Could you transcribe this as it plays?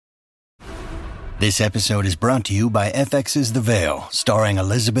This episode is brought to you by FX's The Veil, starring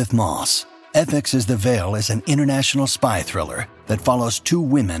Elizabeth Moss. FX's The Veil is an international spy thriller that follows two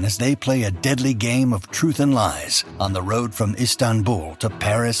women as they play a deadly game of truth and lies on the road from Istanbul to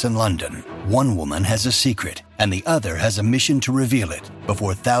Paris and London. One woman has a secret, and the other has a mission to reveal it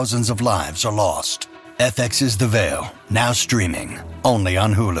before thousands of lives are lost. FX's The Veil, now streaming, only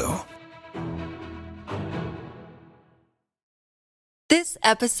on Hulu. This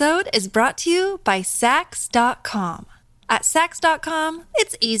episode is brought to you by Sax.com. At Sax.com,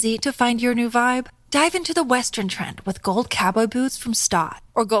 it's easy to find your new vibe. Dive into the Western trend with gold cowboy boots from Stott,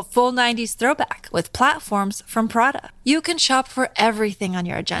 or go full 90s throwback with platforms from Prada. You can shop for everything on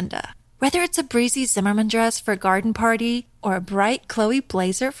your agenda, whether it's a breezy Zimmermann dress for a garden party or a bright Chloe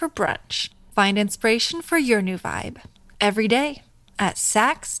blazer for brunch. Find inspiration for your new vibe every day at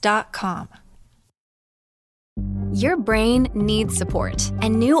Sax.com. Your brain needs support,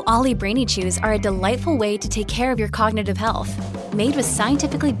 and new Ollie Brainy Chews are a delightful way to take care of your cognitive health. Made with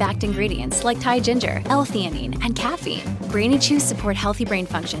scientifically backed ingredients like Thai ginger, L-theanine, and caffeine, Brainy Chews support healthy brain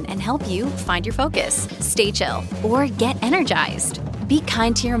function and help you find your focus, stay chill, or get energized. Be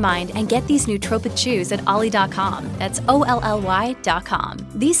kind to your mind and get these nootropic chews at ollie.com. That's OLLY.com.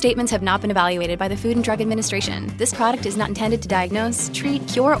 These statements have not been evaluated by the Food and Drug Administration. This product is not intended to diagnose, treat,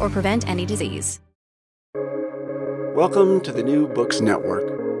 cure, or prevent any disease. Welcome to the New Books Network.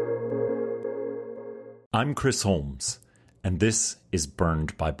 I'm Chris Holmes, and this is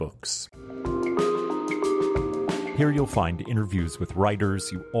Burned by Books. Here you'll find interviews with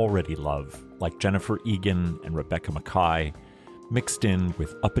writers you already love, like Jennifer Egan and Rebecca Makkai, mixed in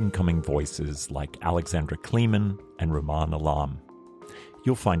with up-and-coming voices like Alexandra Kleeman and Rumaan Alam.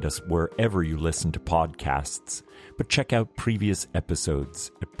 You'll find us wherever you listen to podcasts, but check out previous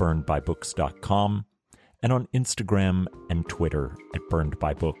episodes at burnedbybooks.com and on Instagram and Twitter at Burned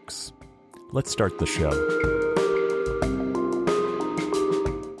by Books. Let's start the show.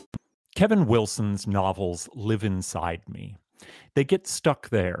 Kevin Wilson's novels live inside me. They get stuck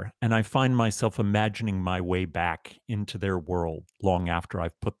there, and I find myself imagining my way back into their world long after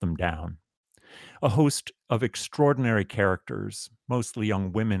I've put them down. A host of extraordinary characters, mostly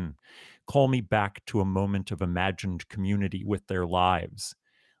young women, call me back to a moment of imagined community with their lives.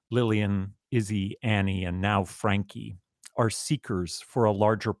 Lillian, Izzy, Annie, and now Frankie are seekers for a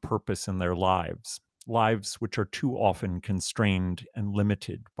larger purpose in their lives which are too often constrained and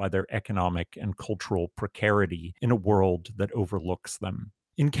limited by their economic and cultural precarity in a world that overlooks them.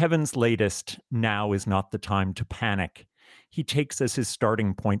 In Kevin's latest, Now is Not the Time to Panic, he takes as his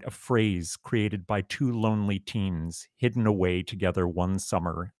starting point a phrase created by two lonely teens hidden away together one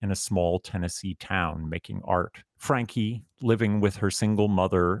summer in a small Tennessee town making art. Frankie, living with her single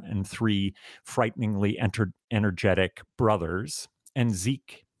mother and three frighteningly energetic brothers, and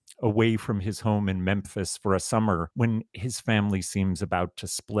Zeke, away from his home in Memphis for a summer when his family seems about to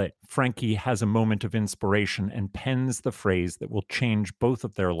split. Frankie has a moment of inspiration and pens the phrase that will change both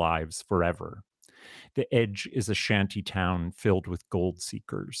of their lives forever. The Edge is a shanty town filled with gold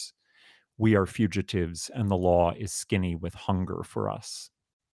seekers. We are fugitives, and the law is skinny with hunger for us.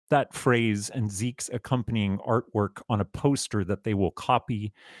 That phrase and Zeke's accompanying artwork on a poster that they will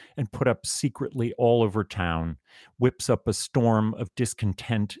copy and put up secretly all over town whips up a storm of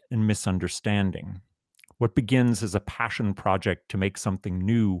discontent and misunderstanding. What begins as a passion project to make something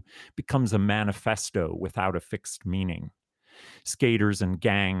new becomes a manifesto without a fixed meaning. Skaters and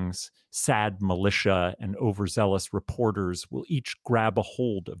gangs, sad militia, and overzealous reporters will each grab a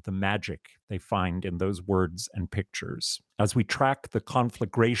hold of the magic they find in those words and pictures. As we track the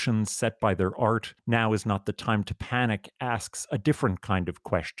conflagrations set by their art, Now is Not the Time to Panic asks a different kind of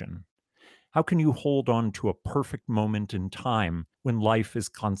question. How can you hold on to a perfect moment in time when life is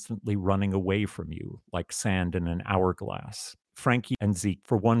constantly running away from you, like sand in an hourglass? Frankie and Zeke,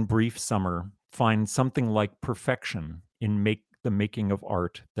 for one brief summer, find something like perfection in the making of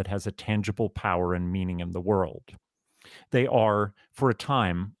art that has a tangible power and meaning in the world. They are, for a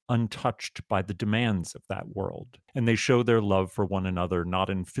time, untouched by the demands of that world, and they show their love for one another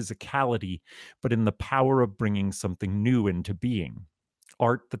not in physicality, but in the power of bringing something new into being.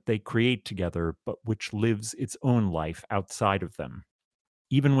 Art that they create together, but which lives its own life outside of them.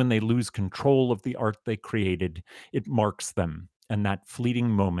 Even when they lose control of the art they created, it marks them and that fleeting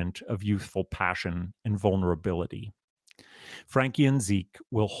moment of youthful passion and vulnerability. Frankie and Zeke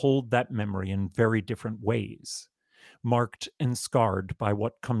will hold that memory in very different ways, marked and scarred by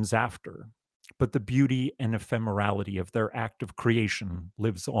what comes after. But the beauty and ephemerality of their act of creation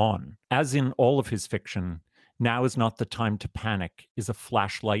lives on. As in all of his fiction, Now is Not the Time to Panic is a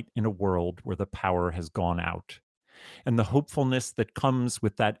flashlight in a world where the power has gone out. And the hopefulness that comes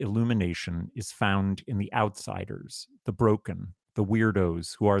with that illumination is found in the outsiders, the broken, the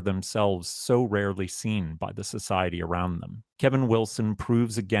weirdos who are themselves so rarely seen by the society around them. Kevin Wilson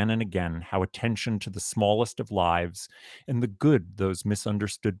proves again and again how attention to the smallest of lives and the good those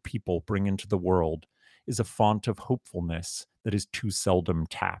misunderstood people bring into the world is a font of hopefulness that is too seldom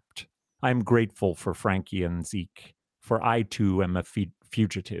tapped. I am grateful for Frankie and Zeke, for I too am a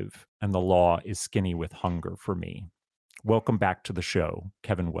fugitive, and the law is skinny with hunger for me. Welcome back to the show,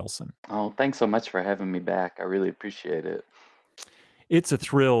 Kevin Wilson. Oh, thanks so much for having me back. I really appreciate it. It's a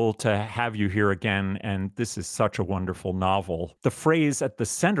thrill to have you here again, and this is such a wonderful novel. The phrase at the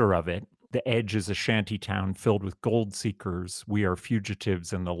center of it, "The edge is a shanty town filled with gold seekers. We are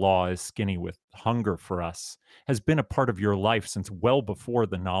fugitives, and the law is skinny with hunger for us," has been a part of your life since well before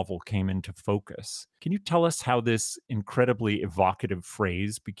the novel came into focus. Can you tell us how this incredibly evocative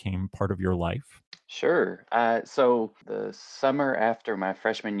phrase became part of your life? Sure. So the summer after my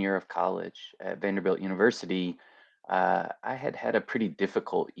freshman year of college at Vanderbilt University, I had had a pretty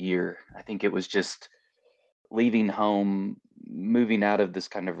difficult year. I think it was just leaving home, moving out of this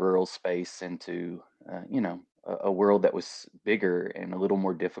kind of rural space into, a world that was bigger and a little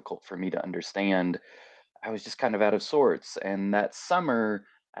more difficult for me to understand. I was just kind of out of sorts. And that summer,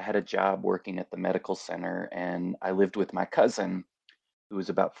 I had a job working at the medical center, and I lived with my cousin, who was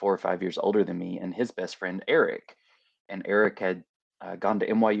about 4 or 5 years older than me, and his best friend, Eric. And Eric had gone to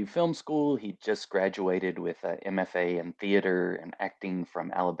NYU Film School. He just graduated with an MFA in theater and acting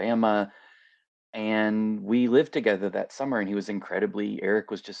from Alabama. And we lived together that summer, and Eric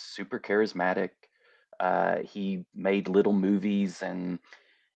was just super charismatic. He made little movies, and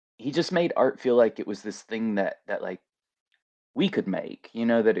he just made art feel like it was this thing that like we could make,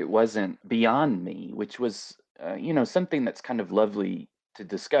 that it wasn't beyond me, which was, something that's kind of lovely to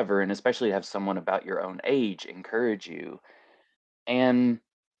discover, and especially to have someone about your own age encourage you. And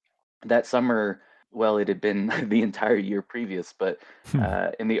that summer, well, it had been the entire year previous, but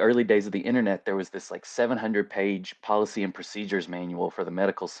in the early days of the internet, there was this like 700-page policy and procedures manual for the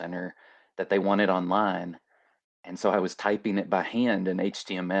medical center that they wanted online. And so I was typing it by hand in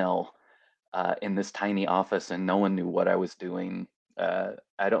HTML in this tiny office, and no one knew what I was doing.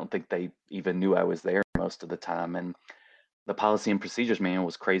 I don't think they even knew I was there most of the time. And the policy and procedures manual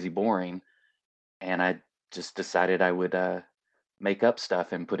was crazy boring. And I just decided I would make up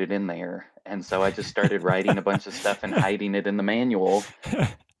stuff and put it in there. And so I just started writing a bunch of stuff and hiding it in the manual.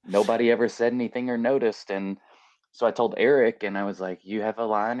 Nobody ever said anything or noticed. And so I told Eric, and I was like, "You have a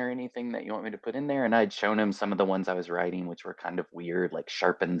line or anything that you want me to put in there?" And I'd shown him some of the ones I was writing, which were kind of weird, like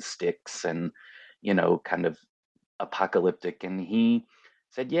sharpened sticks and, kind of apocalyptic. And he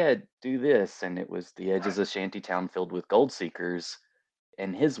said, "Yeah, do this." And it was "The edge is a shanty town filled with gold seekers."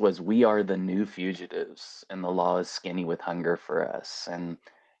 And his was "We are the new fugitives, and the law is skinny with hunger for us." And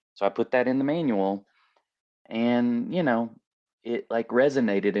so I put that in the manual, and it like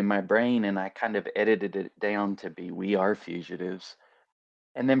resonated in my brain, and I kind of edited it down to be "We are fugitives."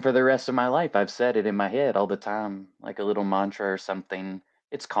 And then for the rest of my life, I've said it in my head all the time, like a little mantra or something.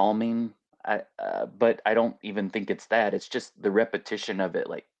 It's calming, but I don't even think it's that. It's just the repetition of it,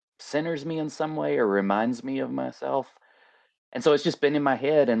 like centers me in some way or reminds me of myself. And so it's just been in my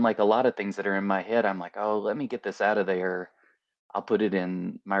head, and like a lot of things that are in my head, I'm like, "Oh, let me get this out of there. I'll put it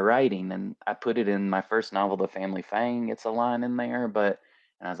in my writing." And I put it in my first novel, The Family Fang. It's a line in there, and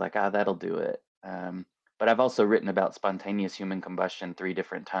I was like, that'll do it. But I've also written about spontaneous human combustion 3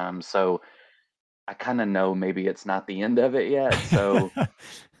 different times. So I kind of know maybe it's not the end of it yet. So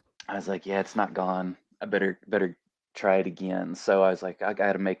I was like, yeah, it's not gone. I better try it again. So I was like, I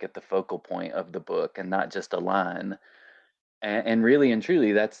got to make it the focal point of the book and not just a line. And really and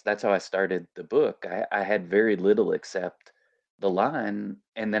truly, that's how I started the book. I had very little except the line,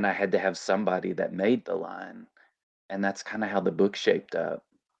 and then I had to have somebody that made the line, and that's kind of how the book shaped up.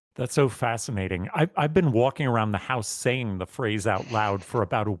 That's so fascinating. I've been walking around the house saying the phrase out loud for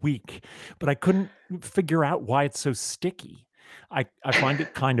about a week, but I couldn't figure out why it's so sticky. I find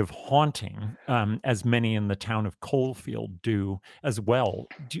it kind of haunting, as many in the town of Coalfield do as well.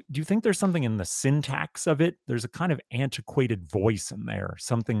 Do you think there's something in the syntax of it? There's a kind of antiquated voice in there,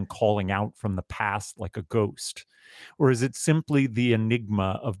 something calling out from the past like a ghost. Or is it simply the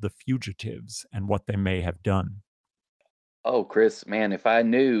enigma of the fugitives and what they may have done? Oh, Chris, man, if I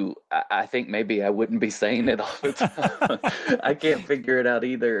knew, I think maybe I wouldn't be saying it all the time. I can't figure it out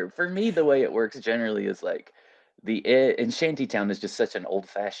either. For me, the way it works generally is like and shantytown is just such an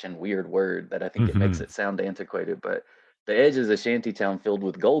old-fashioned weird word that I think it makes Mhm. it sound antiquated. But the edge is a shantytown filled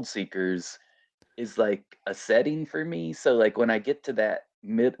with gold seekers is like a setting for me. So like when I get to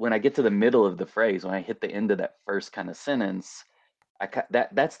when I get to the middle of the phrase, when I hit the end of that first kind of sentence,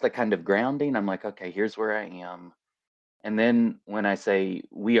 that's the kind of grounding. I'm like, okay, here's where I am. And then when I say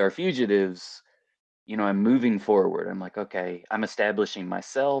we are fugitives, I'm moving forward. I'm like, okay, I'm establishing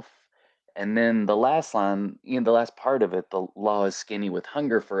myself. And then the last line, the last part of it, the law is skinny with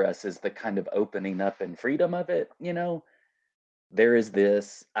hunger for us, is the kind of opening up and freedom of it. There is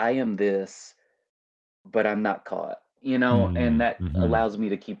this, I am this, but I'm not caught, and that Mm-hmm. allows me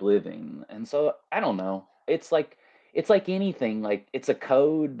to keep living. And so I don't know. It's like anything, like it's a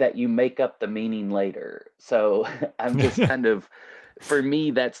code that you make up the meaning later. So I'm just kind of, for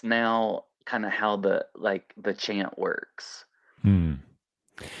me, that's now kind of how the chant works. Hmm.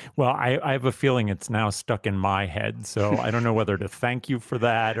 Well, I have a feeling it's now stuck in my head, so I don't know whether to thank you for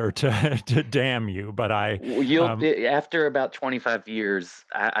that or to to damn you. But um, After about 25 years,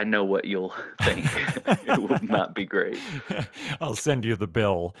 I know what you'll think. It will not be great. I'll send you the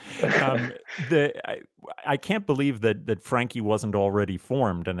bill. Um, the I can't believe that Frankie wasn't already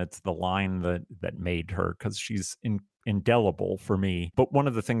formed, and it's the line that made her, because she's indelible for me. But one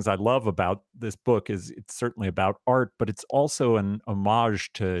of the things I love about this book is it's certainly about art, but it's also an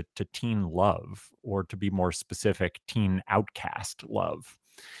homage to teen love, or to be more specific, teen outcast love.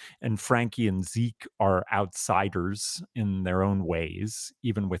 And Frankie and Zeke are outsiders in their own ways,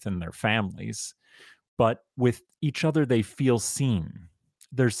 even within their families, but with each other, they feel seen.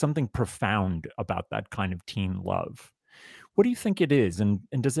 There's something profound about that kind of teen love. What do you think it is? And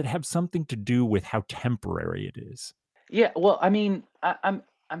does it have something to do with how temporary it is? Yeah, well, I mean, I'm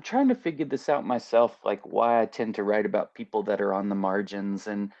trying to figure this out myself, like why I tend to write about people that are on the margins.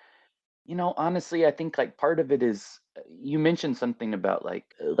 And honestly, I think like part of it is, you mentioned something about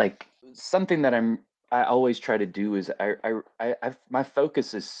like something that I always try to do is my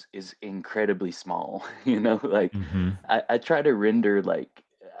focus is incredibly small. Like Hmm. I try to render like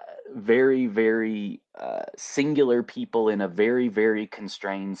very, very singular people in a very, very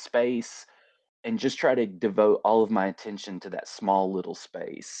constrained space, and just try to devote all of my attention to that small little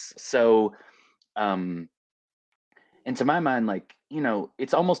space. So, um, and to my mind, like,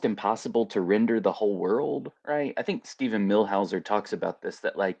 it's almost impossible to render the whole world, right? I think Stephen Millhauser talks about this,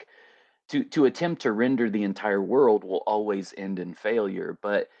 that like to attempt to render the entire world will always end in failure.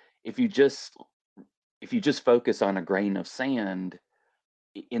 But if you just if you just focus on a grain of sand,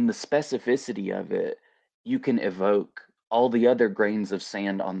 in the specificity of it, you can evoke all the other grains of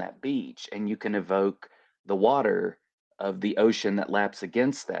sand on that beach, and you can evoke the water of the ocean that laps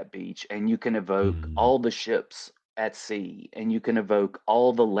against that beach, and you can evoke Mm. all the ships at sea, and you can evoke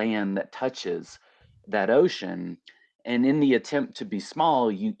all the land that touches that ocean. And in the attempt to be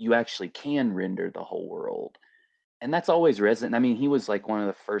small, you actually can render the whole world. And that's always resonant. I mean, he was like one of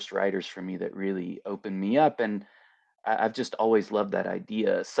the first writers for me that really opened me up. And I've just always loved that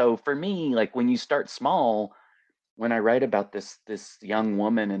idea. So for me, like when you start small, when I write about this young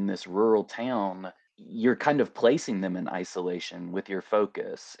woman in this rural town, you're kind of placing them in isolation with your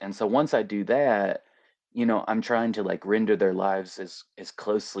focus. And so once I do that, I'm trying to like render their lives as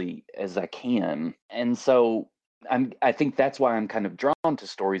closely as I can. And so I think that's why I'm kind of drawn to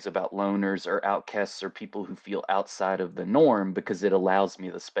stories about loners or outcasts or people who feel outside of the norm, because it allows me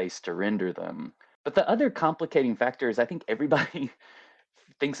the space to render them. But the other complicating factor is I think everybody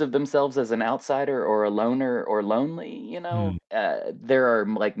thinks of themselves as an outsider or a loner or lonely. Mm. There are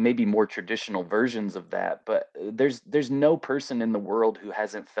like maybe more traditional versions of that, but there's no person in the world who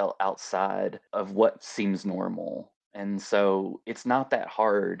hasn't felt outside of what seems normal. And so it's not that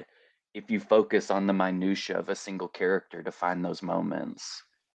hard if you focus on the minutia of a single character to find those moments.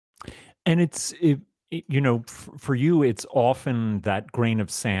 And for you, it's often that grain of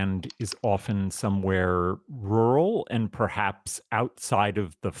sand is often somewhere rural and perhaps outside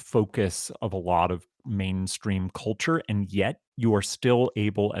of the focus of a lot of mainstream culture. And yet you are still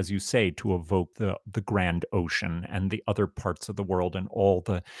able, as you say, to evoke the grand ocean and the other parts of the world and all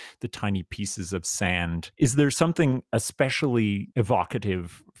the tiny pieces of sand. Is there something especially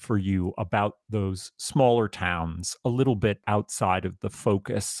evocative for you about those smaller towns, a little bit outside of the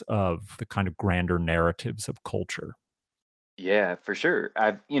focus of the kind of grander narratives of culture? Yeah, for sure.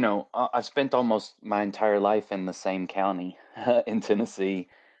 I've spent almost my entire life in the same county in Tennessee.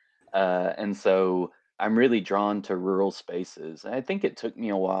 And so I'm really drawn to rural spaces. And I think it took me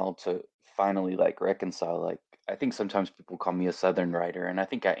a while to finally like reconcile. Like, I think sometimes people call me a Southern writer, and I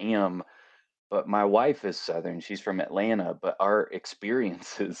think I am, but my wife is Southern. She's from Atlanta, but our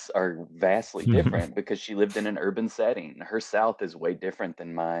experiences are vastly different because she lived in an urban setting. Her South is way different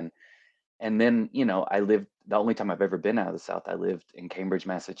than mine. And then, the only time I've ever been out of the South, I lived in Cambridge,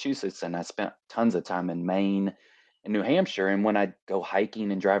 Massachusetts, and I spent tons of time in Maine in New Hampshire. And when I go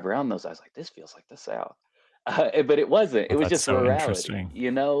hiking and drive around those, I was like, this feels like the South. But it wasn't. It Oh, was that's just so rurality, interesting.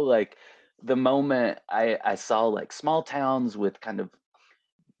 like the moment I saw like small towns with kind of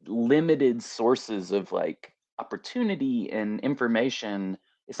limited sources of like opportunity and information.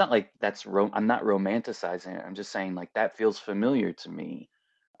 It's not like I'm not romanticizing it. I'm just saying like that feels familiar to me.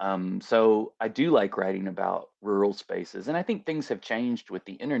 So I do like writing about rural spaces, and I think things have changed with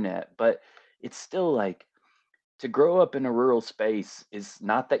the internet, but it's still like to grow up in a rural space is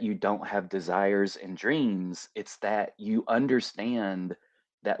not that you don't have desires and dreams, it's that you understand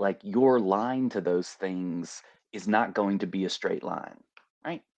that like your line to those things is not going to be a straight line,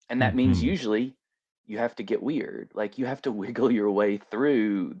 right? And that means Hmm. usually you have to get weird. Like you have to wiggle your way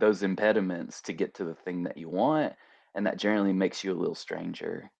through those impediments to get to the thing that you want, and that generally makes you a little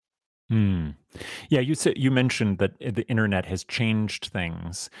stranger. Hmm. Yeah, you mentioned that the internet has changed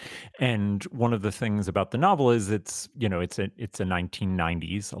things, and one of the things about the novel is it's a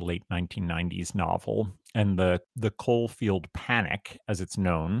 1990s, a late 1990s novel, and the Coalfield Panic, as it's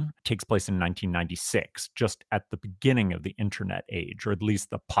known, takes place in 1996, just at the beginning of the internet age, or at least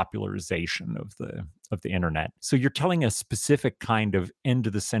the popularization of the internet. So you're telling a specific kind of end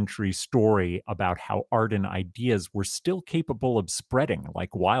of the century story about how art and ideas were still capable of spreading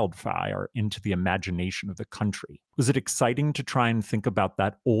like wildfire into the imagination of the country. Was it exciting to try and think about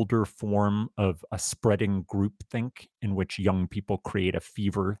that older form of a spreading groupthink in which young people create a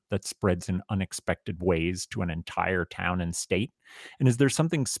fever that spreads in unexpected ways to an entire town and state? And is there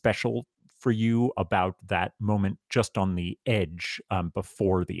something special for you about that moment just on the edge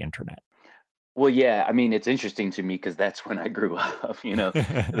before the internet? Well, yeah, I mean, it's interesting to me because that's when I grew up,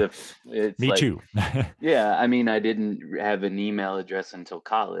 it's Me like, too. yeah, I mean, I didn't have an email address until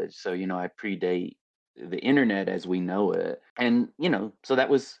college, so, I predate the internet as we know it. And, so that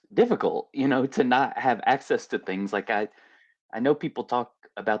was difficult, to not have access to things. Like I know people talk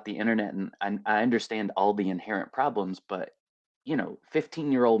about the internet and I understand all the inherent problems, but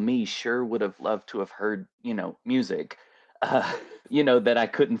 15-year-old me sure would have loved to have heard, music, uh, that I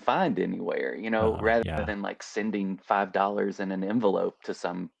couldn't find anywhere, rather Yeah. than like sending $5 in an envelope to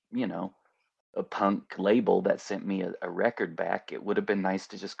some, a punk label that sent me a record back. It would have been nice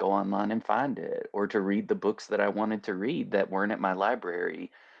to just go online and find it, or to read the books that I wanted to read that weren't at my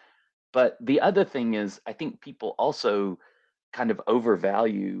library. But the other thing is, I think people also kind of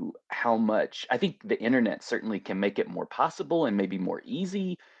overvalue how much. I think the internet certainly can make it more possible and maybe more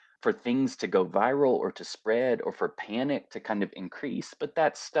easy for things to go viral or to spread or for panic to kind of increase, but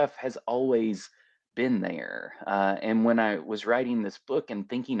that stuff has always been there. And when I was writing this book and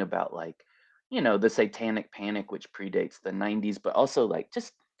thinking about like, the satanic panic, which predates the 90s, but also like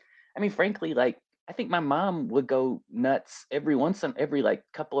just, I mean, frankly, like I think my mom would go nuts every like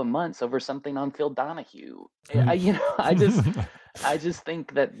couple of months over something on Phil Donahue. Mm. I just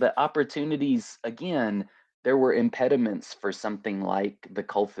think that the opportunities, again, there were impediments for something like the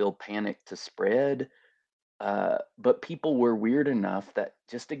Coalfield Panic to spread, but people were weird enough that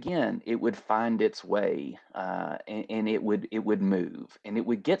just again it would find its way, and it would move and it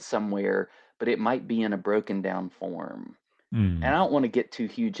would get somewhere, but it might be in a broken down form. And Mm. I don't want to get too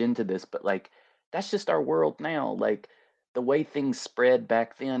huge into this, but like that's just our world now. Like the way things spread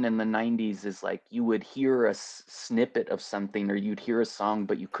back then in the 90s is like you would hear a snippet of something, or you'd hear a song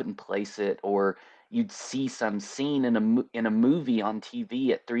but you couldn't place it, or you'd see some scene in a movie on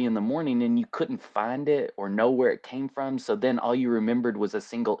TV at 3 in the morning and you couldn't find it or know where it came from. So then all you remembered was a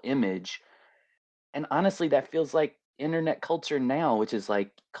single image. And honestly, that feels like internet culture now, which is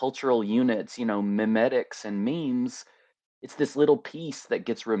like cultural units, memetics and memes. It's this little piece that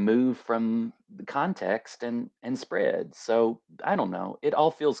gets removed from the context and spread. So I don't know. It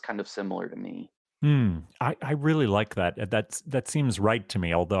all feels kind of similar to me. I really like that. That seems right to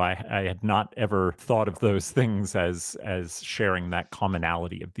me. Although I had not ever thought of those things as sharing that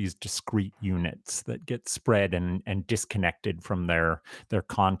commonality of these discrete units that get spread and disconnected from their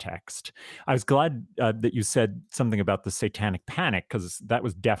context. I was glad that you said something about the Satanic Panic because that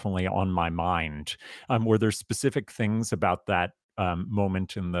was definitely on my mind. Were there specific things about that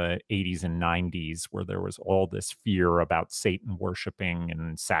moment in the 80s and 90s where there was all this fear about Satan worshiping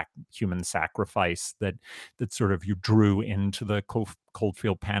and human sacrifice that sort of you drew into the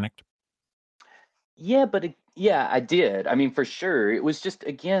Coldfield Panic? Yeah, but yeah, I did. I mean, for sure. It was just,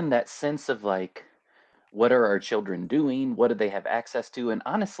 again, that sense of like, what are our children doing? What do they have access to? And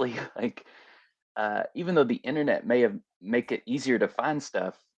honestly, like, even though the internet may have make it easier to find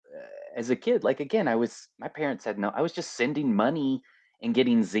stuff, as a kid, like again, my parents had no. I was just sending money and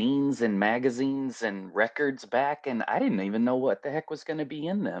getting zines and magazines and records back, and I didn't even know what the heck was going to be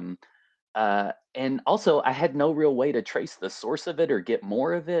in them. And also, I had no real way to trace the source of it or get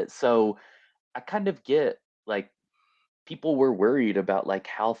more of it. So I kind of get like people were worried about like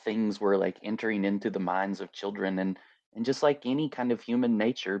how things were like entering into the minds of children, and just like any kind of human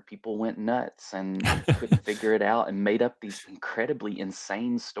nature, people went nuts and couldn't figure it out and made up these incredibly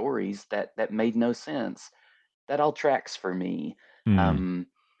insane stories that made no sense. That all tracks for me. Hmm. um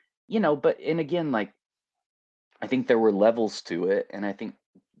but and again, like, I think there were levels to it, and I think,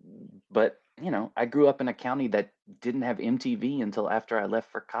 but I grew up in a county that didn't have MTV until after I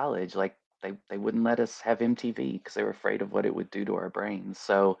left for college. Like, they wouldn't let us have MTV because they were afraid of what it would do to our brains.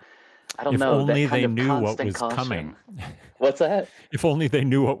 So I don't If know, that only kind they of knew what constant was caution. coming. What's that? If only they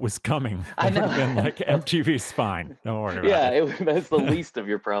knew what was coming. I They would have been know. like, MTV's fine. Don't worry about Yeah, it. that's the least of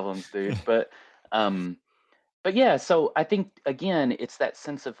your problems, dude. Um, but yeah, so I think again, it's that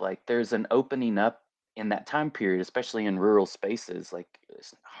sense of like there's an opening up in that time period, especially in rural spaces. Like,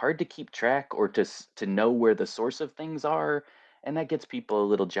 it's hard to keep track or to know where the source of things are, and that gets people a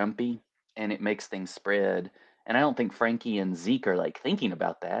little jumpy, and it makes things spread. And I don't think Frankie and Zeke are like thinking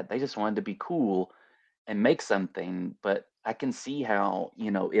about that. They just wanted to be cool and make something, but I can see how,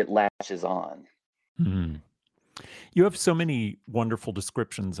 it latches on. Hmm. You have so many wonderful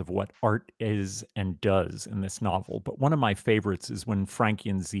descriptions of what art is and does in this novel, but one of my favorites is when Frankie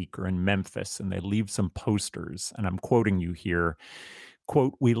and Zeke are in Memphis and they leave some posters, and I'm quoting you here,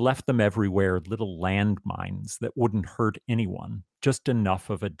 quote, "We left them everywhere, little landmines that wouldn't hurt anyone, just enough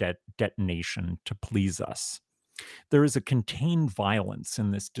of a detonation to please us." There is a contained violence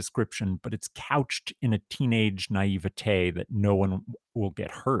in this description, but it's couched in a teenage naivete that no one will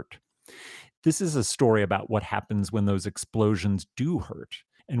get hurt. This is a story about what happens when those explosions do hurt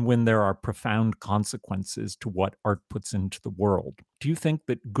and when there are profound consequences to what art puts into the world. Do you think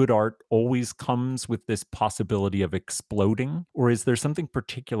that good art always comes with this possibility of exploding? Or is there something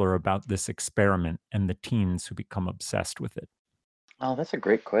particular about this experiment and the teens who become obsessed with it? Oh, that's a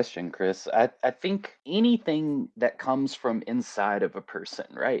great question, Chris. I think anything that comes from inside of a person,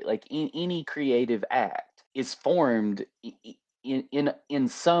 right? Like, any creative act is formed in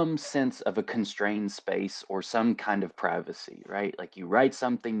some sense of a constrained space or some kind of privacy, right? Like, you write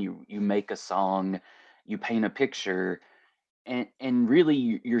something, you make a song, you paint a picture, and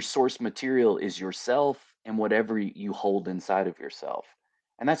really your source material is yourself and whatever you hold inside of yourself.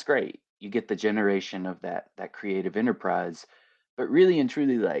 And that's great. You get the generation of that creative enterprise. But really and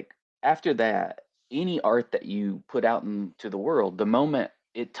truly, like, after that, any art that you put out into the world, the moment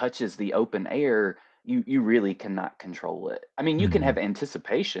it touches the open air, you really cannot control it. I mean, you can Mhm. have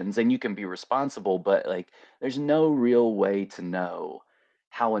anticipations and you can be responsible, but like, there's no real way to know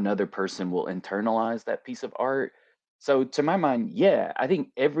how another person will internalize that piece of art. So to my mind, yeah, I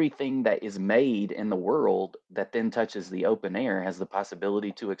think everything that is made in the world that then touches the open air has the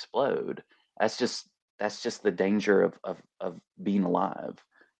possibility to explode. That's just that's just the danger of being alive.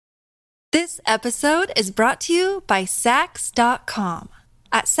 This episode is brought to you by Sax.com.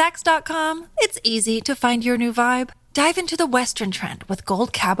 At Sax.com, it's easy to find your new vibe. Dive into the Western trend with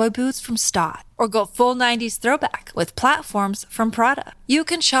gold cowboy boots from Stott, or go full 90s throwback with platforms from Prada. You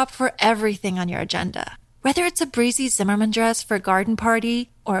can shop for everything on your agenda, whether it's a breezy Zimmermann dress for a garden party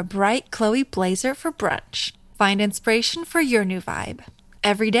or a bright Chloe blazer for brunch. Find inspiration for your new vibe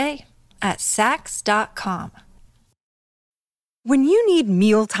every day at Sax.com. When you need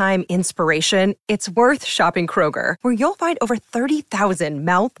mealtime inspiration, it's worth shopping Kroger, where you'll find over 30,000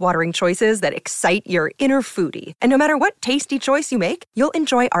 mouth-watering choices that excite your inner foodie. And no matter what tasty choice you make, you'll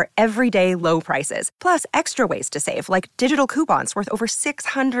enjoy our everyday low prices, plus extra ways to save, like digital coupons worth over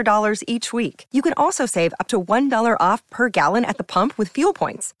 $600 each week. You can also save up to $1 off per gallon at the pump with fuel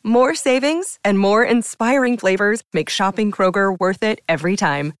points. More savings and more inspiring flavors make shopping Kroger worth it every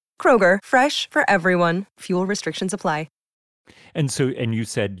time. Kroger, fresh for everyone. Fuel restrictions apply. And you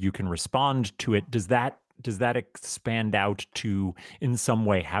said you can respond to it. Does that expand out to, in some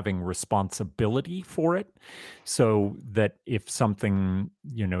way, having responsibility for it? So that if something,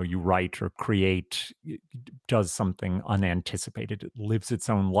 you write or create does something unanticipated, it lives its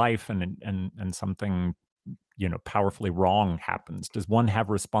own life, and something, powerfully wrong happens. Does one have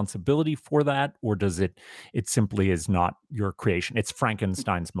responsibility for that, or does it simply is not your creation? It's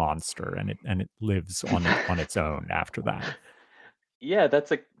Frankenstein's monster, and it lives on its own after that. Yeah,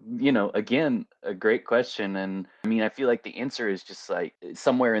 that's again, a great question. And I mean, I feel like the answer is just like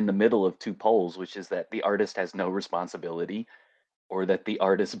somewhere in the middle of two poles, which is that the artist has no responsibility or that the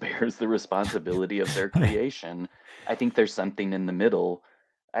artist bears the responsibility of their creation. I think there's something in the middle.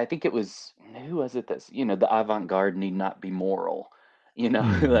 I think it was, who was it that's, the avant-garde need not be moral.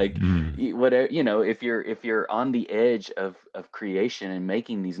 like Mm. whatever, if you're on the edge of creation and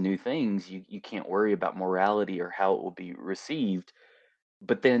making these new things, you can't worry about morality or how it will be received.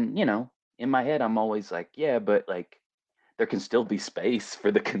 But then, in my head, I'm always like, yeah, but like there can still be space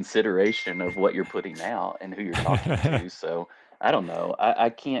for the consideration of what you're putting out and who you're talking to. So I don't know. I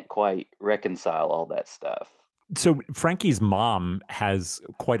can't quite reconcile all that stuff. So Frankie's mom has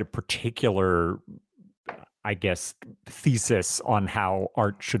quite a particular, I guess, thesis on how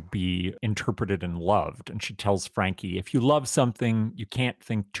art should be interpreted and loved. And she tells Frankie, if you love something, you can't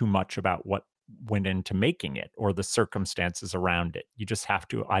think too much about what went into making it or the circumstances around it. You just have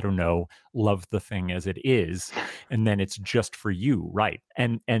to, I don't know, love the thing as it is, and then it's just for you, right?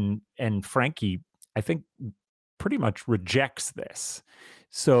 And Frankie, I think, pretty much rejects this.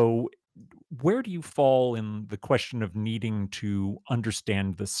 So where do you fall in the question of needing to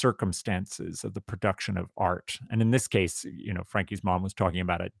understand the circumstances of the production of art? And in this case, Frankie's mom was talking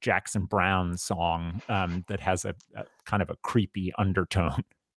about a Jackson Browne song that has a kind of a creepy undertone.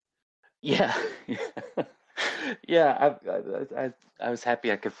 Yeah. Yeah, I was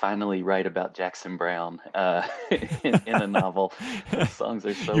happy I could finally write about Jackson Browne in a novel. Those songs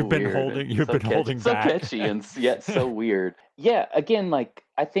are so You've been weird holding, and you've so been holding so back. catchy and yet so weird. Yeah, again, like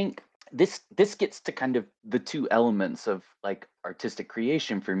I think this gets to kind of the two elements of like artistic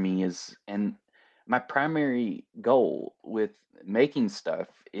creation for me is, and my primary goal with making stuff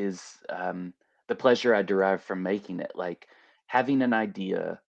is the pleasure I derive from making it, like having an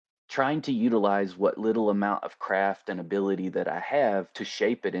idea, trying to utilize what little amount of craft and ability that I have to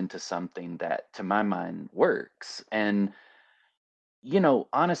shape it into something that, to my mind, works. And,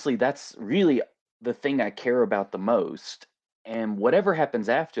 honestly, that's really the thing I care about the most. And whatever happens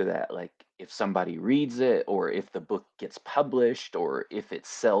after that, like if somebody reads it, or if the book gets published, or if it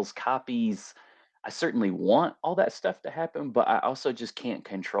sells copies, I certainly want all that stuff to happen, but I also just can't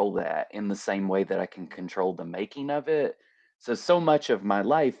control that in the same way that I can control the making of it. So much of my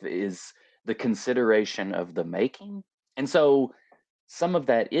life is the consideration of the making. And so some of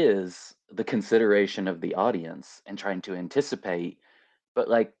that is the consideration of the audience and trying to anticipate. But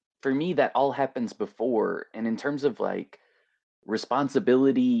like for me, that all happens before. And in terms of like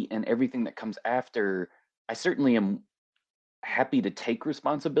responsibility and everything that comes after, I certainly am happy to take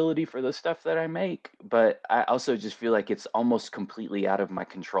responsibility for the stuff that I make, but I also just feel like it's almost completely out of my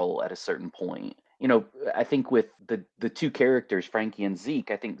control at a certain point. I think with the two characters, Frankie and Zeke,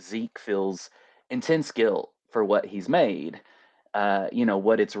 I think Zeke feels intense guilt for what he's made,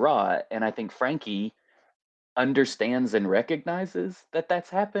 what it's wrought, and I think Frankie understands and recognizes that that's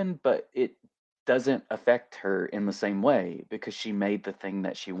happened, but it doesn't affect her in the same way because she made the thing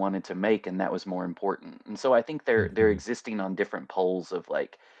that she wanted to make, and that was more important. And so I think they're Mhm. existing on different poles of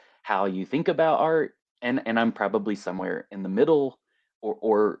like how you think about art, and I'm probably somewhere in the middle,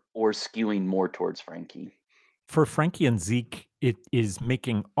 or skewing more towards Frankie. For Frankie and Zeke, it is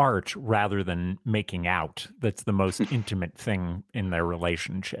making art rather than making out that's the most intimate thing in their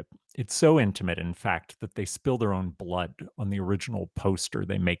relationship. It's so intimate, in fact, that they spill their own blood on the original poster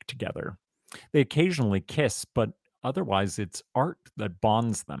they make together. They occasionally kiss, but otherwise it's art that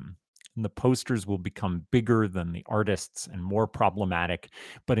bonds them. And the posters will become bigger than the artists and more problematic.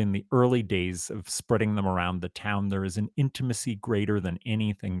 But in the early days of spreading them around the town, there is an intimacy greater than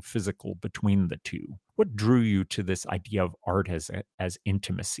anything physical between the two. What drew you to this idea of art as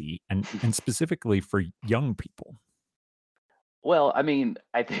intimacy, and specifically for young people? Well, I mean,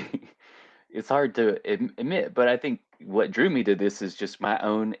 I think it's hard to admit, but I think what drew me to this is just my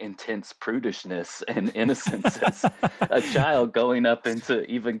own intense prudishness and innocence as a child going up into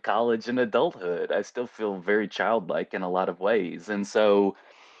even college and adulthood. I still feel very childlike in a lot of ways. And so,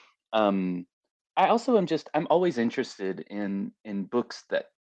 um, I also I'm always interested in books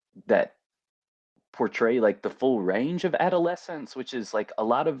that portray like the full range of adolescence, which is like a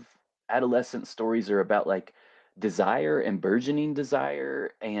lot of adolescent stories are about like desire and burgeoning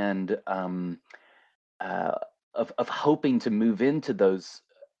desire, and uh, of hoping to move into those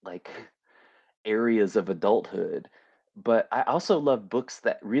like areas of adulthood. But I also love books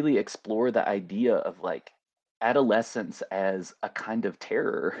that really explore the idea of like adolescence as a kind of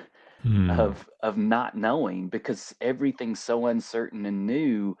terror Hmm. of not knowing, because everything's so uncertain and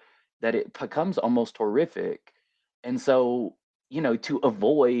new that it becomes almost horrific. And so, to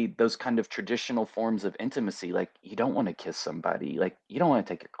avoid those kind of traditional forms of intimacy, like you don't want to kiss somebody, like you don't want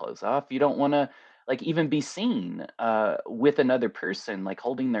to take your clothes off, you don't want to like even be seen with another person, like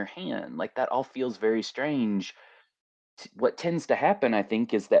holding their hand, like that all feels very strange. What tends to happen, I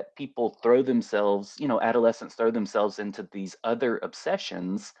think, is that people throw themselves, adolescents throw themselves into these other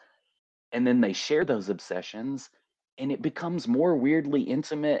obsessions, and then they share those obsessions, and it becomes more weirdly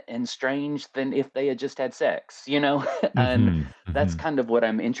intimate and strange than if they had just had sex, you know? And Hmm. that's Hmm. kind of what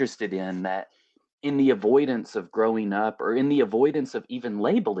I'm interested in, that in the avoidance of growing up or in the avoidance of even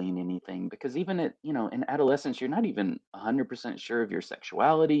labeling anything, because even at, in adolescence, you're not even 100% sure of your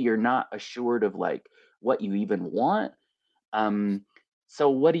sexuality. You're not assured of like what you even want. um, so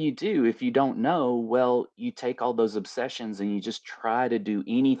what do you do if you don't know? Well, you take all those obsessions and you just try to do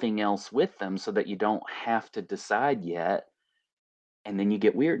anything else with them so that you don't have to decide yet, and then you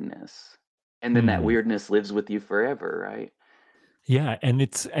get weirdness. And then that Hmm. weirdness lives with you forever, right? Yeah,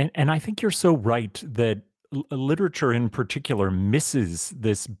 and I think you're so right that literature in particular misses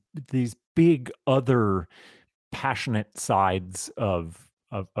these big other passionate sides of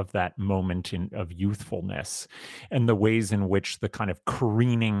that moment of youthfulness, and the ways in which the kind of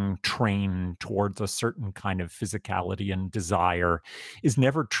careening train towards a certain kind of physicality and desire is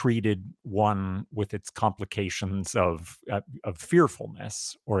never treated, one, with its complications of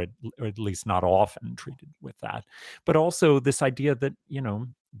fearfulness, or at least not often treated with that, but also this idea that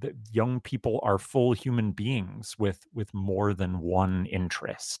that young people are full human beings with more than one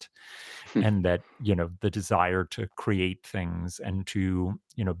interest, and that the desire to create things and to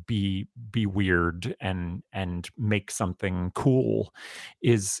be weird and make something cool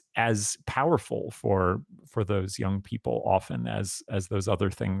is as powerful for those young people often as those other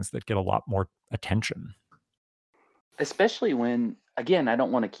things that get a lot more attention. Especially when, again, I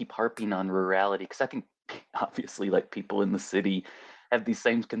don't want to keep harping on rurality because I think obviously like people in the city have these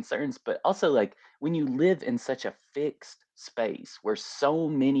same concerns, but also like when you live in such a fixed space where so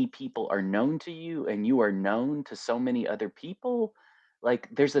many people are known to you and you are known to so many other people, like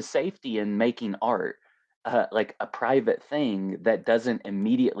there's a safety in making art, like a private thing that doesn't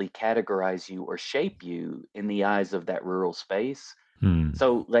immediately categorize you or shape you in the eyes of that rural space. Hmm.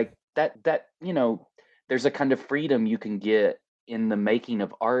 So like that there's a kind of freedom you can get in the making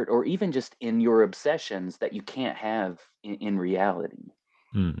of art or even just in your obsessions that you can't have in reality.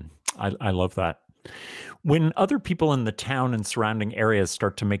 Hmm. I love that. When other people in the town and surrounding areas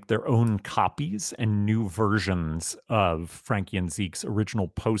start to make their own copies and new versions of Frankie and Zeke's original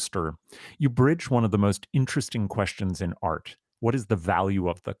poster, you bridge one of the most interesting questions in art. What is the value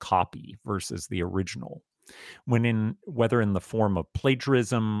of the copy versus the original? Whether in the form of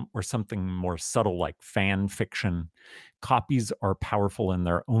plagiarism or something more subtle like fan fiction, copies are powerful in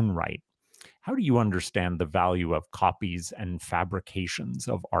their own right. How do you understand the value of copies and fabrications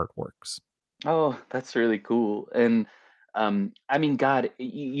of artworks? Oh, that's really cool. And I mean, God,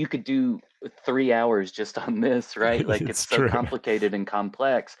 you could do 3 hours just on this, right? Like it's It's so true. complicated and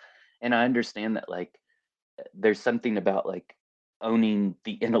complex. And I understand that like there's something about like owning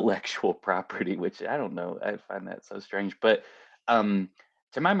the intellectual property, which I don't know, I find that so strange. But um,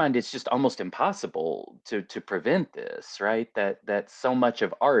 to my mind, it's just almost impossible to prevent this, right? That so much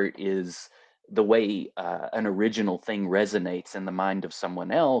of art is the way an original thing resonates in the mind of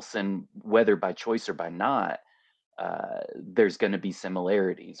someone else, and whether by choice or by not, there's going to be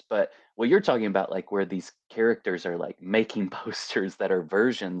similarities. But what you're talking about, like where these characters are like making posters that are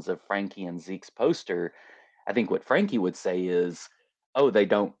versions of Frankie and Zeke's poster, I think what Frankie would say is, "Oh, they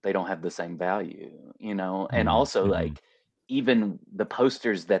don't have the same value," you know? And Mm, also mhm, like even the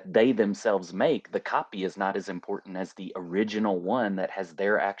posters that they themselves make, the copy is not as important as the original one that has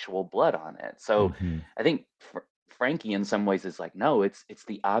their actual blood on it. So mhm, I think Frankie in some ways is like, no, it's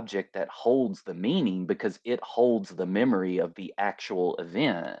the object that holds the meaning because it holds the memory of the actual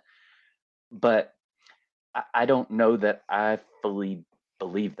event. But I don't know that I fully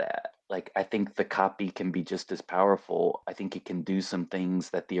believe that. Like, I think the copy can be just as powerful. I think it can do some things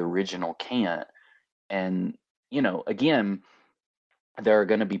that the original can't. And, again, there are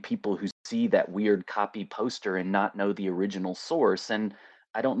going to be people who see that weird copy poster and not know the original source. And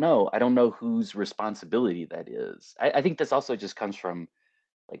I don't know. I don't know whose responsibility that is. I think this also just comes from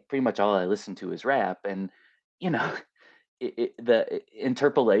like pretty much all I listen to is rap. And, you know, the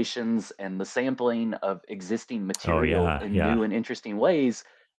interpolations and the sampling of existing oh, material yeah, in yeah. new and interesting ways,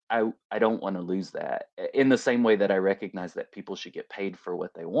 I don't want to lose that. In the same way that I recognize that people should get paid for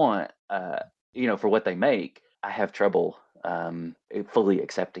what they want, for what they make, I have trouble fully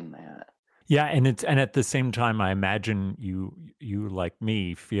accepting that. Yeah, and at the same time, I imagine you like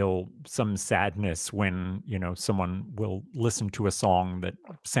me feel some sadness when someone will listen to a song that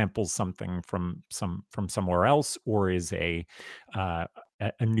samples something from somewhere else, or is uh,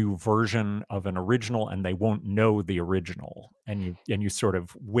 a new version of an original, and they won't know the original, and you sort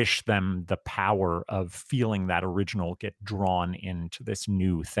of wish them the power of feeling that original get drawn into this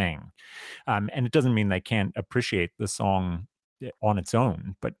new thing, and it doesn't mean they can't appreciate the song on its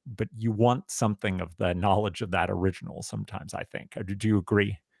own, but you want something of the knowledge of that original sometimes, I think. Do you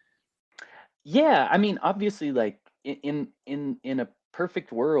agree? Yeah, I mean, obviously, like in a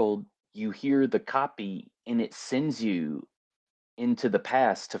perfect world, you hear the copy and it sends you into the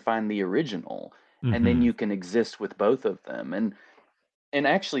past to find the original, and then Hmm. you can exist with both of them. And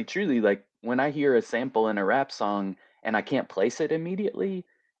actually, truly, like when I hear a sample in a rap song and I can't place it immediately,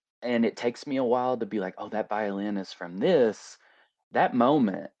 and it takes me a while to be like, oh, that violin is from this, that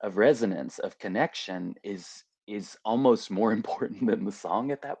moment of resonance, of connection is almost more important than the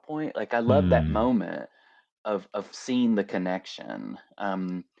song at that point. Like I love that Hmm. moment of seeing the connection.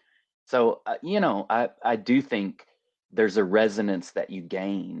 So I do think there's a resonance that you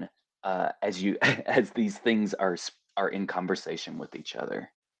gain as you as these things are in conversation with each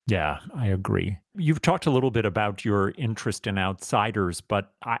other. Yeah, I agree. You've talked a little bit about your interest in outsiders,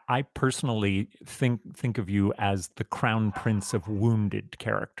 but I personally think of you as the crown prince of wounded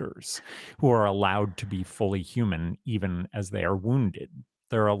characters who are allowed to be fully human even as they are wounded.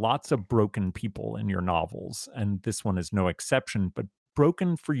 There are lots of broken people in your novels, and this one is no exception, but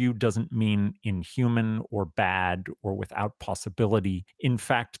broken for you doesn't mean inhuman or bad or without possibility. In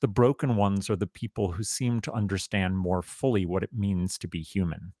fact, the broken ones are the people who seem to understand more fully what it means to be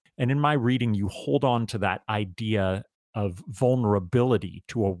human. And in my reading, you hold on to that idea of vulnerability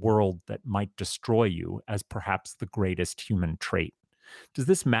to a world that might destroy you as perhaps the greatest human trait. Does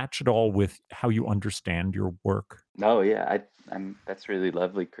this match at all with how you understand your work? Oh yeah, I'm that's really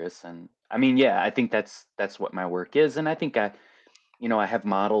lovely, Chris. And I mean, yeah, I think that's what my work is, and I think I have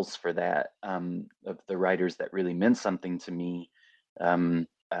models for that of the writers that really meant something to me. Um,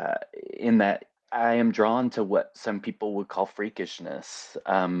 in that I am drawn to what some people would call freakishness.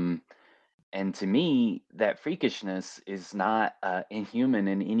 And to me, that freakishness is not inhuman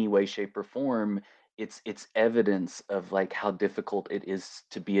in any way, shape, or form. It's evidence of like how difficult it is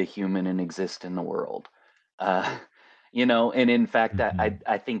to be a human and exist in the world. Uh, and in fact, I, Hmm. I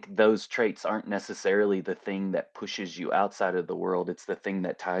I think those traits aren't necessarily the thing that pushes you outside of the world. It's the thing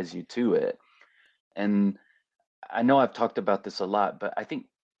that ties you to it. And I know I've talked about this a lot, but I think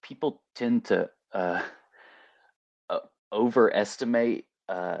people tend to uh, overestimate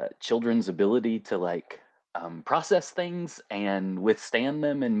children's ability to like process things and withstand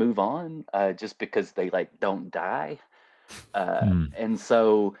them and move on just because they like don't die. Hmm. And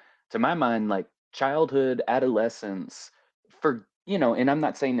so, to my mind, like childhood, adolescence, and I'm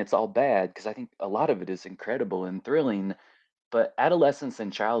not saying it's all bad because I think a lot of it is incredible and thrilling, but adolescence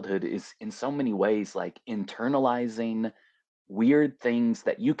and childhood is in so many ways like internalizing weird things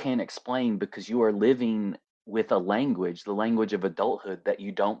that you can't explain because you are living with a language, the language of adulthood that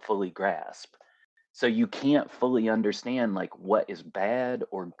you don't fully grasp. So you can't fully understand like what is bad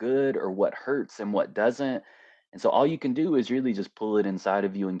or good or what hurts and what doesn't. And so all you can do is really just pull it inside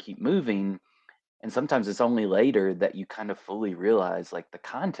of you and keep moving. And sometimes it's only later that you kind of fully realize like the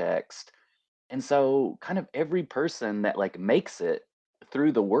context. And so kind of every person that like makes it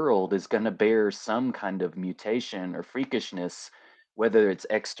through the world is going to bear some kind of mutation or freakishness, whether it's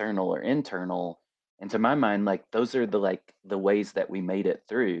external or internal. And to my mind, like those are the ways that we made it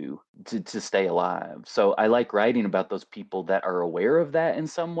through to stay alive. So I like writing about those people that are aware of that in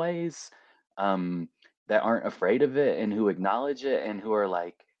some ways, um, that aren't afraid of it and who acknowledge it and who are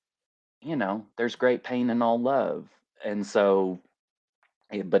like, there's great pain in all love. And so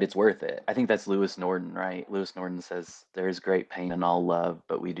but it's worth it. I think that's Lewis Norton, right? Lewis Norton says, "There is great pain in all love,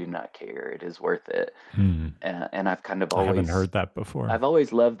 but we do not care. It is worth it." Hmm. And I've kind of I haven't always, heard that before. I've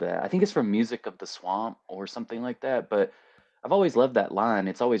always loved that. I think it's from Music of the Swamp or something like that. But I've always loved that line.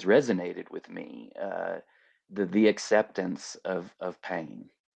 It's always resonated with me. The acceptance of pain.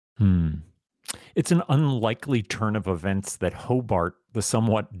 Hmm. It's an unlikely turn of events that Hobart, the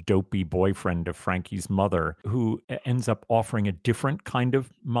somewhat dopey boyfriend of Frankie's mother, who ends up offering a different kind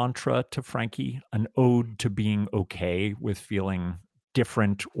of mantra to Frankie, an ode to being okay with feeling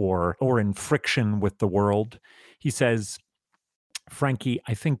different or in friction with the world. He says, Frankie,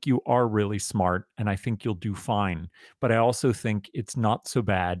 I think you are really smart and I think you'll do fine. But I also think it's not so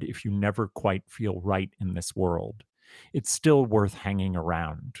bad if you never quite feel right in this world. It's still worth hanging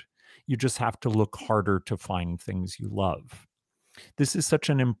around. You just have to look harder to find things you love. This is such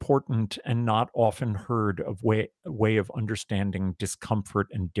an important and not often heard of way of understanding discomfort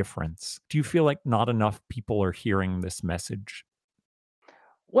and difference. Do you feel like not enough people are hearing this message?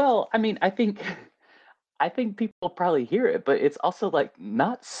 Well, I mean, I think people probably hear it, but it's also like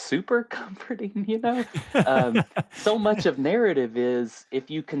not super comforting. So much of narrative is if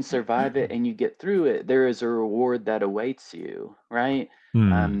you can survive it and you get through it, there is a reward that awaits you, right?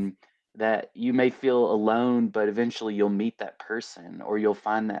 Hmm. Um, that you may feel alone, but eventually you'll meet that person or you'll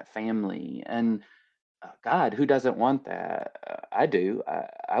find that family. And God, who doesn't want that? I do.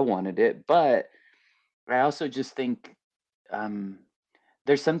 I wanted it, but I also just think um,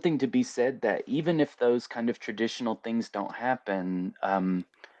 there's something to be said that even if those kind of traditional things don't happen,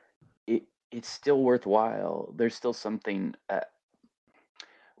 it's still worthwhile. There's still something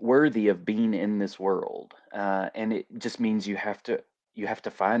worthy of being in this world, and it just means you have to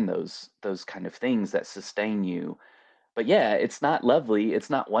find those kind of things that sustain you. But yeah, it's not lovely, it's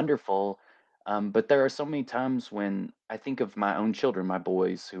not wonderful. But there are so many times when I think of my own children, my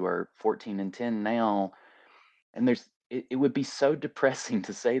boys who are 14 and 10 now, and it would be so depressing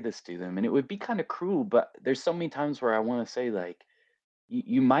to say this to them, and it would be kind of cruel, but there's so many times where I want to say, like,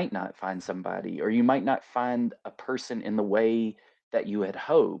 you might not find somebody, or you might not find a person in the way that you had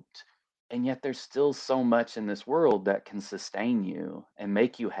hoped. And yet there's still so much in this world that can sustain you and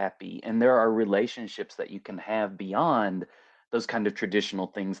make you happy. And there are relationships that you can have beyond those kind of traditional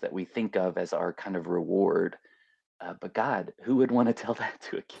things that we think of as our kind of reward. But God, who would want to tell that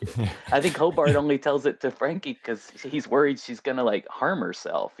to a kid? I think Hobart only tells it to Frankie because he's worried she's gonna like harm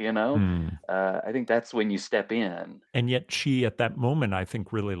herself, you know? I think that's when you step in. And yet she, at that moment, I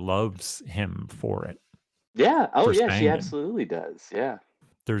think really loves him for it, Yeah. Oh, for yeah. She saying it. absolutely does. Yeah.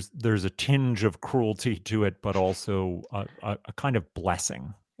 There's a tinge of cruelty to it, but also a kind of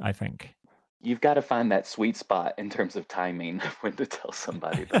blessing, I think. You've got to find that sweet spot in terms of timing of when to tell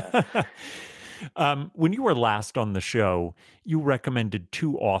somebody that. When you were last on the show, you recommended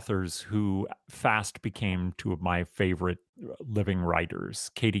two authors who fast became two of my favorite living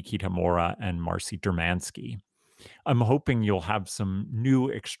writers, Katie Kitamura and Marcy Dermansky. I'm hoping you'll have some new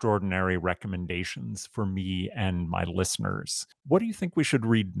extraordinary recommendations for me and my listeners. What do you think we should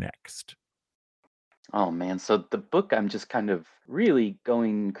read next? Oh, man. So the book I'm just kind of really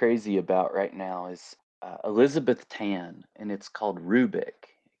going crazy about right now is Elizabeth Tan, and it's called Rubik.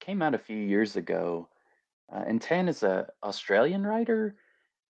 It came out a few years ago. And Tan is a Australian writer.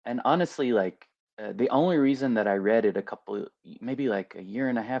 And honestly, like, the only reason that I read it maybe like a year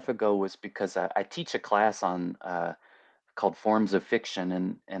and a half ago, was because I teach a class on called Forms of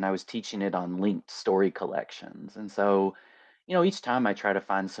Fiction, and I was teaching it on linked story collections. And so, each time I try to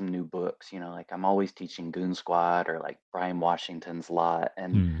find some new books, like I'm always teaching Goon Squad or like Brian Washington's Lot.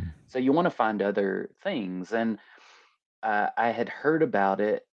 And so you want to find other things. And I had heard about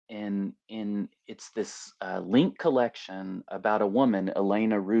it in it's this link collection about a woman,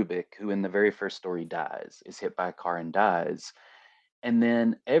 Elena Rubik, who in the very first story dies, is hit by a car and dies. And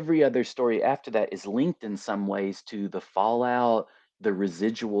then every other story after that is linked in some ways to the fallout, the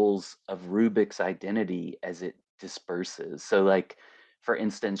residuals of Rubik's identity as it disperses. So, like, for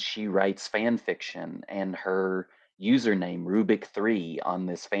instance, she writes fan fiction, and her username, Rubik3, on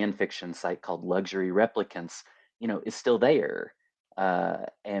this fan fiction site called Luxury Replicants, is still there.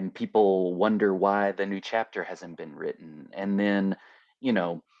 And people wonder why the new chapter hasn't been written. And then, you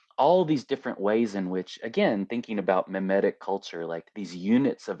know, all these different ways in which, again, thinking about mimetic culture, like these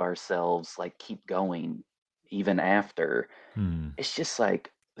units of ourselves, like keep going even after. It's just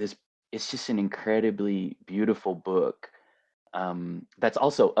like this, it's just an incredibly beautiful book. That's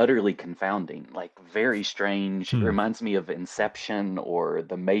also utterly confounding, like very strange. It reminds me of Inception or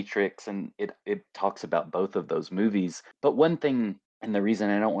The Matrix, and it talks about both of those movies. But one thing, and the reason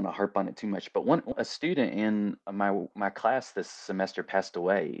I don't want to harp on it too much, but a student in my class this semester passed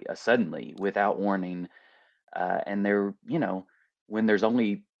away suddenly without warning, and when there's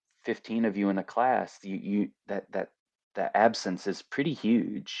only 15 of you in a class, that absence is pretty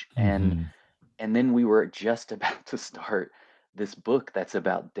huge. And then we were just about to start this book that's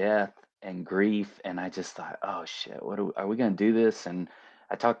about death and grief, and I just thought, oh shit, are we going to do this? And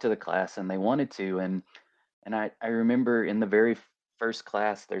I talked to the class, and they wanted to, and I remember in the very first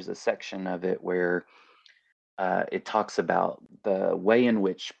class, there's a section of it where it talks about the way in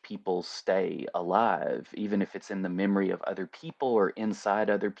which people stay alive, even if it's in the memory of other people or inside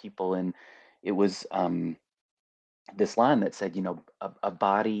other people. And it was this line that said, a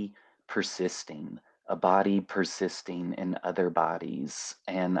body persisting, a body persisting in other bodies.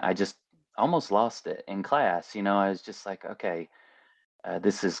 And I just almost lost it in class. I was just like, okay,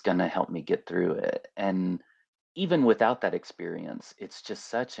 this is going to help me get through it. And even without that experience, it's just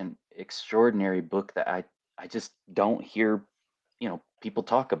such an extraordinary book that I just don't hear, people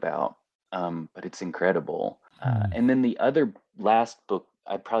talk about. But it's incredible. And then the other last book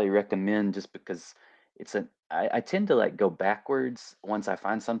I'd probably recommend, just because I tend to like go backwards once I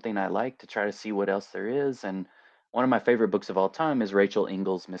find something I like to try to see what else there is. And one of my favorite books of all time is Rachel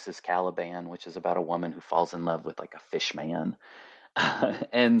Ingalls' Mrs. Caliban, which is about a woman who falls in love with like a fish man.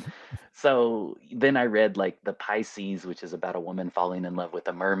 And so then I read like The Pisces, which is about a woman falling in love with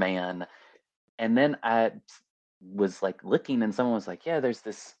a merman. And then I was like looking, and someone was like, yeah, there's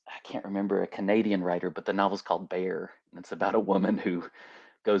this, I can't remember, a Canadian writer, but the novel's called Bear. And it's about a woman who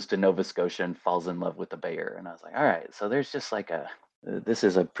goes to Nova Scotia and falls in love with a bear. And I was like, all right, so there's just like this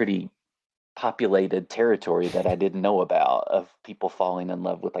is a pretty populated territory that I didn't know about, of people falling in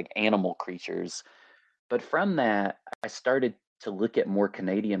love with like animal creatures. But from that, I started to look at more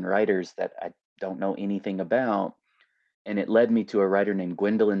Canadian writers that I don't know anything about. And it led me to a writer named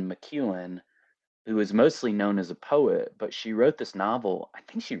Gwendolyn McEwen, who is mostly known as a poet, but she wrote this novel. I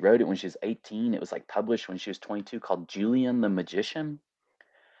think she wrote it when she was 18. It was like published when she was 22, called Julian the Magician.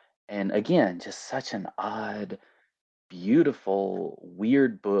 And again, just such an odd, beautiful,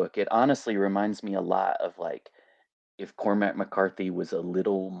 weird book. It honestly reminds me a lot of like if Cormac McCarthy was a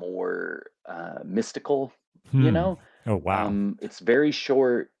little more mystical, you know? Oh, wow. It's very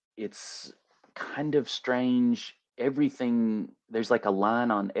short. It's kind of strange. Everything, there's like a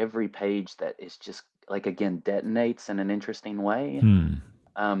line on every page that is just like, again, detonates in an interesting way.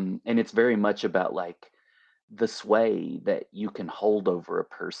 And it's very much about like the sway that you can hold over a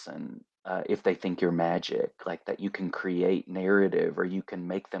person if they think you're magic, like that you can create narrative, or you can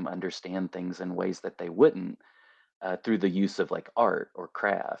make them understand things in ways that they wouldn't through the use of like art or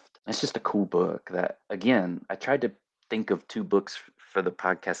craft. It's just a cool book that, again, I tried to think of 2 books for the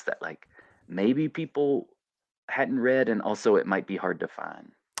podcast that like maybe people hadn't read, and also it might be hard to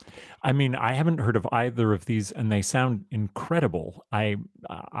find. I mean, I haven't heard of either of these, and they sound incredible. I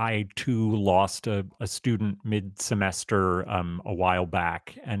too lost a student mid-semester a while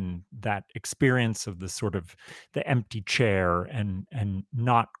back, and that experience of the sort of the empty chair and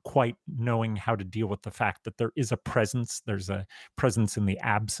not quite knowing how to deal with the fact that there is a presence. There's a presence in the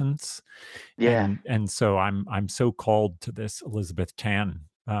absence. Yeah. And so I'm so called to this Elizabeth Tan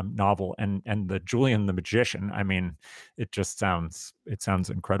novel, and the Julian the Magician. I mean, it sounds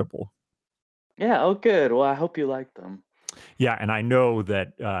incredible. Yeah. Oh, good. Well, I hope you like them. Yeah, and I know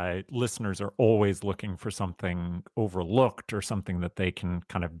that listeners are always looking for something overlooked or something that they can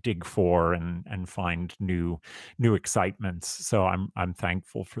kind of dig for and find new excitements. So I'm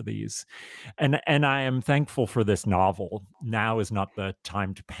thankful for these, and I am thankful for this novel. Now is not the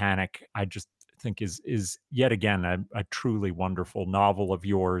time to panic. I just think is yet again a truly wonderful novel of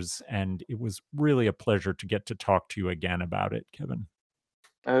yours, and it was really a pleasure to get to talk to you again about it, Kevin.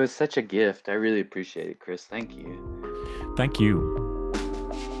 Oh, it was such a gift. I really appreciate it, Chris. Thank you. Thank you.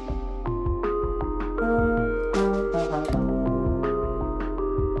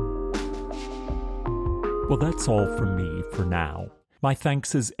 Well, that's all from me for now. My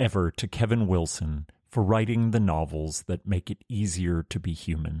thanks as ever to Kevin Wilson for writing the novels that make it easier to be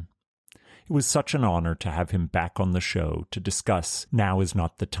human. It was such an honor to have him back on the show to discuss Now Is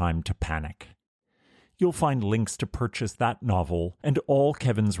Not the Time to Panic. You'll find links to purchase that novel and all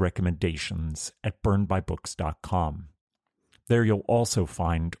Kevin's recommendations at burnedbybooks.com. There you'll also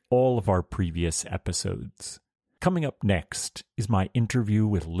find all of our previous episodes. Coming up next is my interview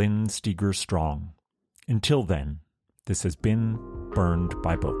with Lynn Steger Strong. Until then, this has been Burned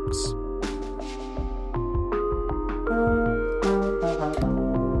by Books.